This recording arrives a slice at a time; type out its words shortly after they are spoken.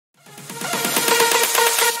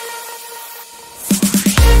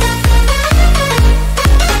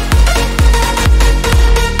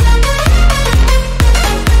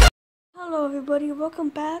everybody, welcome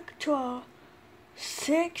back to our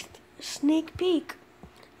 6th sneak peek,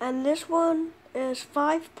 and this one is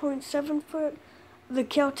 5.7 foot, the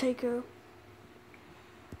caretaker.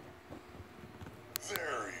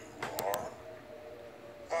 There you are.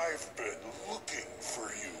 I've been looking for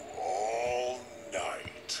you all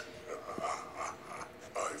night.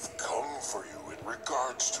 I've come for you in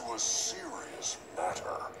regards to a serious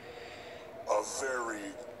matter. A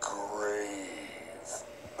very grave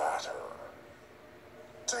matter.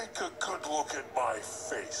 Take a good look at my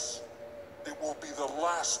face. It will be the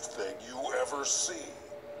last thing you ever see.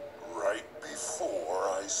 Right before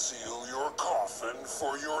I seal your coffin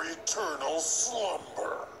for your eternal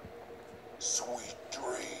slumber. Sweet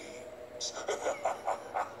dreams.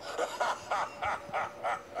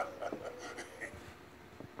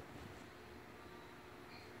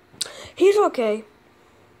 He's okay.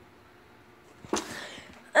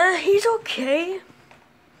 He's okay.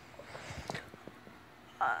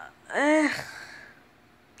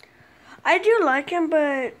 I do like him,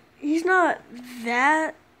 but he's not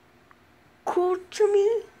that cool to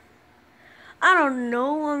me. I don't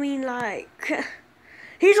know. I mean, like,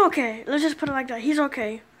 he's okay. Let's just put it like that. He's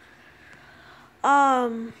okay.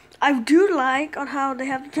 I do like on how they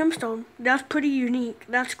have the gemstone. That's pretty unique.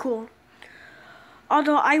 That's cool.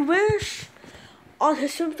 Although I wish on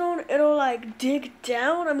his gemstone it'll like dig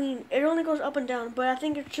down. I mean, it only goes up and down, but I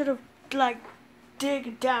think it should have like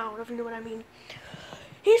dig down, if you know what I mean.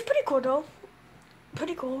 He's pretty cool though.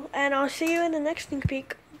 Pretty cool. And I'll see you in the next sneak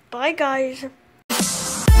peek. Bye guys.